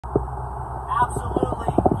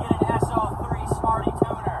Absolutely, get an so3 Smarty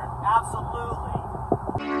tuner. Absolutely.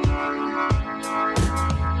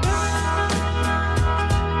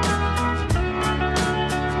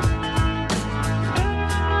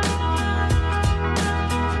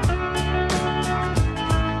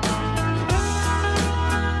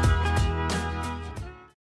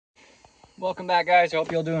 Welcome back, guys. I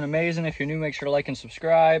hope you're all doing amazing. If you're new, make sure to like and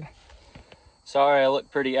subscribe. Sorry I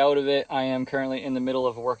look pretty out of it. I am currently in the middle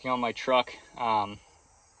of working on my truck.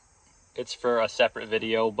 It's for a separate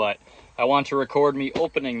video, but I want to record me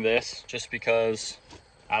opening this just because,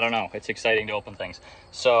 I don't know, it's exciting to open things.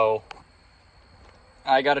 So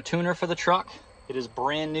I got a tuner for the truck. It is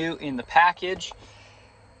brand new in the package.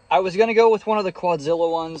 I was gonna go with one of the Quadzilla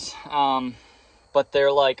ones, but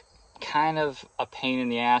they're like kind of a pain in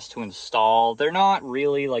the ass to install. They're not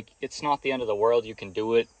really, like, it's not the end of the world. You can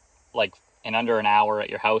do it like in under an hour at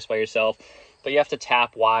your house by yourself, but you have to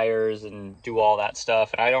tap wires and do all that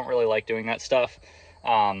stuff, and I don't really like doing that stuff,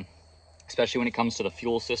 especially when it comes to the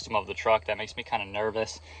fuel system of the truck. That makes me kind of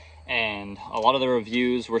nervous. And a lot of the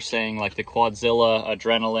reviews were saying like the Quadzilla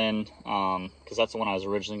Adrenaline, because that's the one I was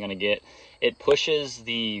originally going to get, it pushes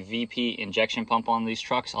the VP injection pump on these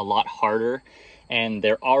trucks a lot harder, and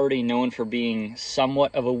they're already known for being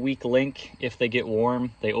somewhat of a weak link. If they get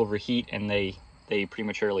warm, they overheat and they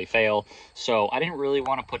prematurely fail. So I didn't really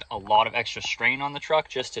want to put a lot of extra strain on the truck,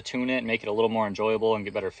 just to tune it and make it a little more enjoyable and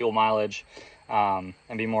get better fuel mileage, and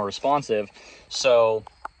be more responsive. So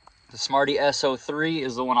the Smarty so3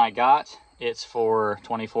 is the one I got. It's for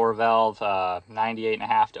 24 valve,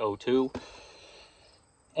 98.5 to 02.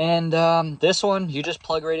 And this one, you just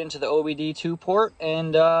plug right into the OBD2 port,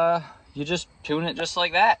 and you just tune it just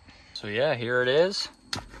like that. So yeah, here it is.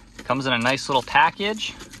 Comes in a nice little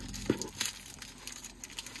package.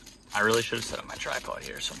 I really should have set up my tripod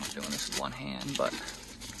here, so I'm not doing this with one hand, but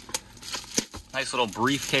nice little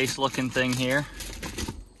briefcase looking thing here.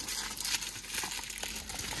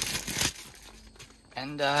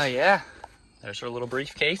 And yeah, there's our little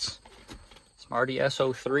briefcase. Smarty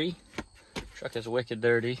so3. Truck is wicked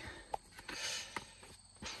dirty.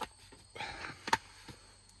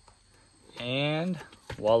 And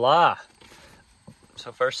voila.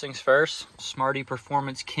 So first things first, Smarty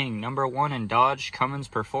Performance King, #1 in Dodge Cummins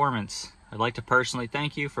Performance. I'd like to personally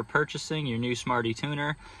thank you for purchasing your new Smarty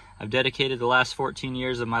tuner. I've dedicated the last 14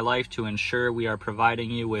 years of my life to ensure we are providing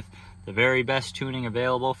you with the very best tuning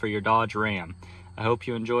available for your Dodge Ram. I hope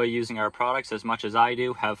you enjoy using our products as much as I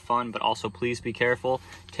do. Have fun, but also please be careful.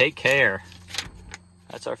 Take care.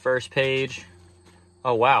 That's our first page.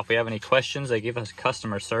 Oh wow, if we have any questions, they give us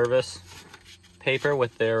customer service paper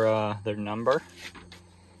with their number.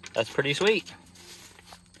 That's pretty sweet.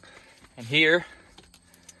 And here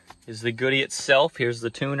is the goodie itself. Here's the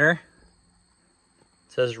tuner.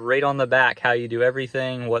 It says right on the back how you do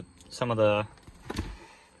everything, what some of the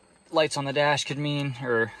lights on the dash could mean,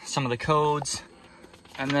 or some of the codes.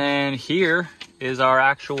 And then here is our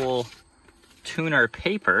actual tuner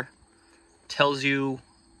paper. Tells you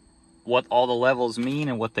what all the levels mean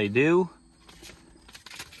and what they do.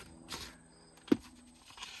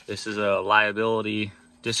 This is a liability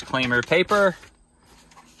disclaimer paper.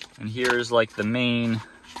 And here's like the main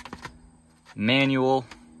manual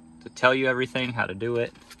to tell you everything, how to do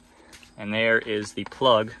it. And there is the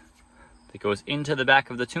plug that goes into the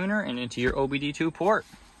back of the tuner and into your OBD2 port.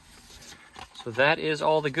 So that is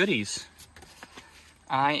all the goodies.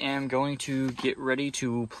 I am going to get ready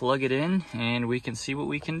to plug it in and we can see what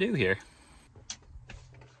we can do here.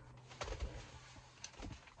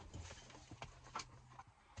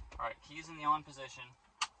 All right, keys in the on position.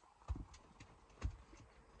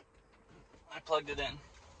 I plugged it in.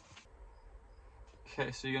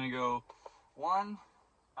 Okay, so you're gonna go 1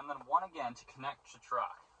 and then 1 again to connect the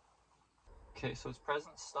truck. Okay, so it's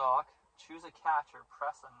present stock. Choose a catcher,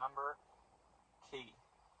 press a number key.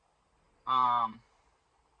 9.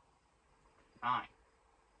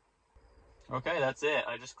 Okay, that's it.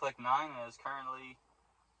 I just clicked 9 and it is currently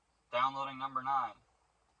downloading number 9.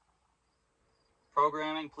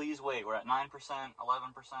 Programming, please wait. We're at 9%, 11%, 12%.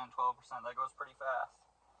 That goes pretty fast.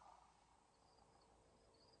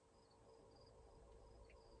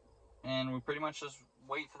 And we pretty much just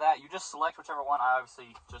wait for that. You just select whichever one. I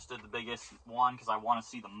obviously just did the biggest one because I want to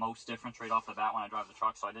see the most difference right off the bat when I drive the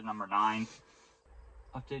truck, so I did number 9.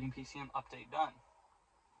 Updating PCM, update done.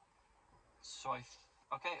 So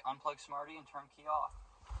okay, unplug Smarty and turn key off.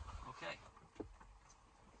 Okay.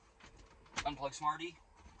 Unplug Smarty,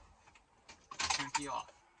 turn key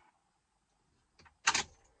off.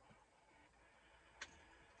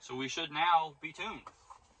 So we should now be tuned.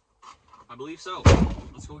 I believe so.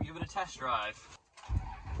 Let's go give it a test drive.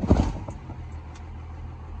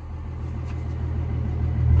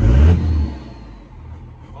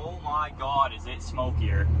 get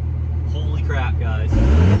smokier. Holy crap, guys.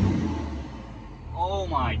 Oh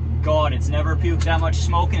my God, it's never puked that much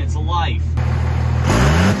smoke in its life.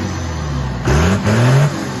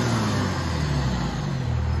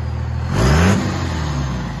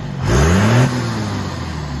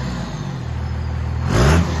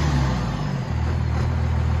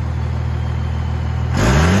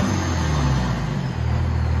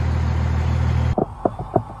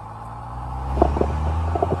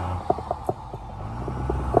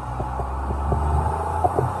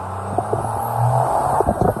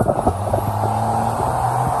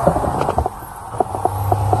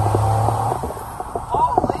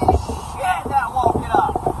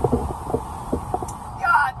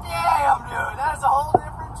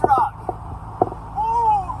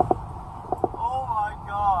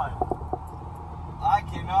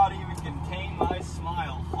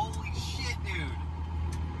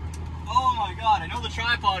 God, I know the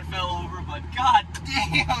tripod fell over, but god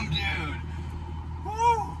damn, dude.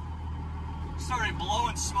 Woo! Started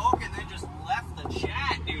blowing smoke and then just left the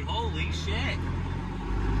chat, dude. Holy shit.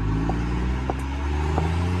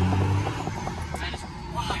 That is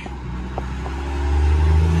wild.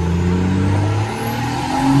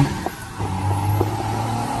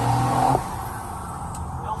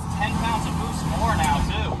 That was 10 pounds of boost more now,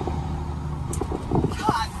 too.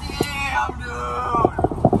 God damn, dude.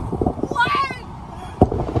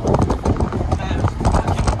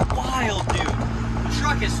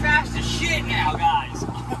 As fast as shit now, guys. I'm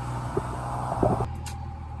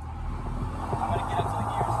gonna get up to the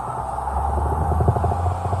gears.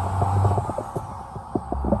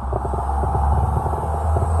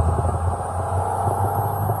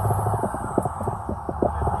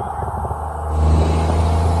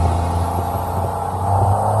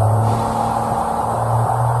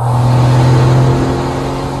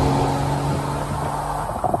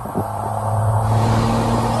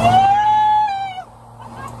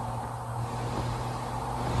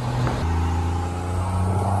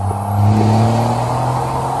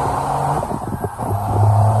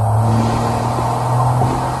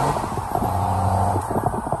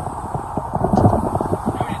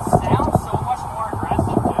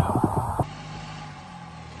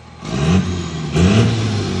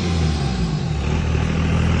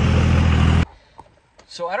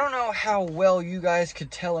 So I don't know how well you guys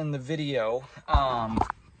could tell in the video,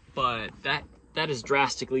 but that is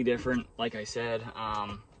drastically different. Like I said,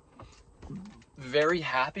 very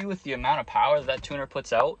happy with the amount of power that tuner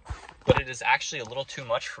puts out, but it is actually a little too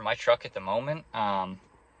much for my truck at the moment,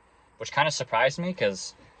 which kind of surprised me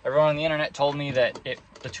because everyone on the internet told me that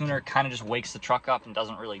the tuner kind of just wakes the truck up and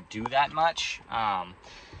doesn't really do that much.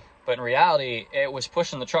 But in reality, it was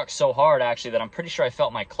pushing the truck so hard, actually, that I'm pretty sure I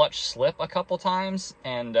felt my clutch slip a couple times.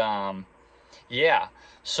 And, yeah.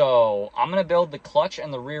 So, I'm going to build the clutch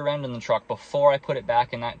and the rear end in the truck before I put it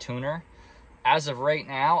back in that tuner. As of right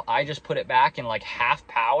now, I just put it back in, like, half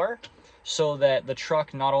power so that the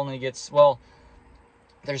truck not only gets, well,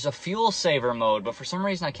 there's a fuel saver mode, but for some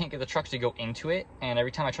reason I can't get the truck to go into it. And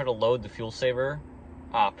every time I try to load the fuel saver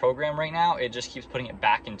program right now, it just keeps putting it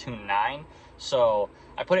back in tune 9. So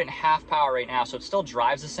I put it in half power right now, so it still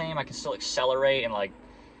drives the same. I can still accelerate, and like,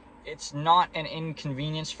 it's not an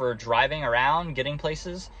inconvenience for driving around, getting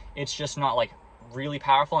places. It's just not like really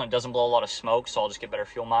powerful, and it doesn't blow a lot of smoke, so I'll just get better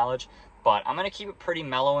fuel mileage. But I'm gonna keep it pretty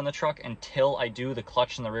mellow in the truck until I do the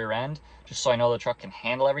clutch in the rear end, just so I know the truck can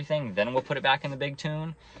handle everything. Then we'll put it back in the big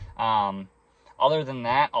tune. Other than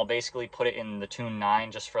that, I'll basically put it in the tune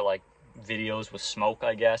 9 just for like videos with smoke,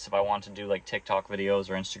 I guess, if I want to do like TikTok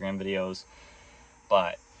videos or Instagram videos.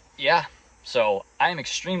 But yeah, so I am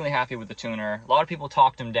extremely happy with the tuner. A lot of people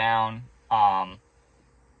talked him down.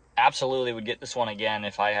 Absolutely would get this one again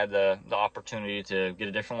if I had the opportunity to get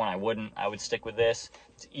a different one. I wouldn't. I would stick with this.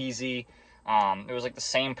 It's easy. It was like the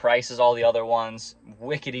same price as all the other ones.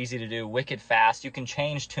 Wicked easy to do, wicked fast. You can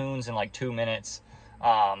change tunes in like 2 minutes.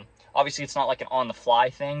 Obviously, it's not like an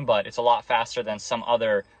on-the-fly thing, but it's a lot faster than some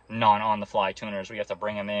other non-on-the-fly tuners where you have to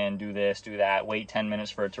bring them in, do this, do that, wait 10 minutes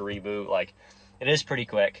for it to reboot. Like, it is pretty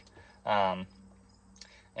quick. And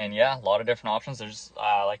yeah, a lot of different options. There's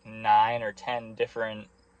like 9 or 10 different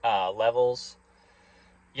levels.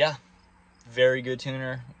 Yeah, very good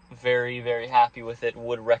tuner. Very, very happy with it.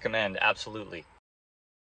 Would recommend, absolutely.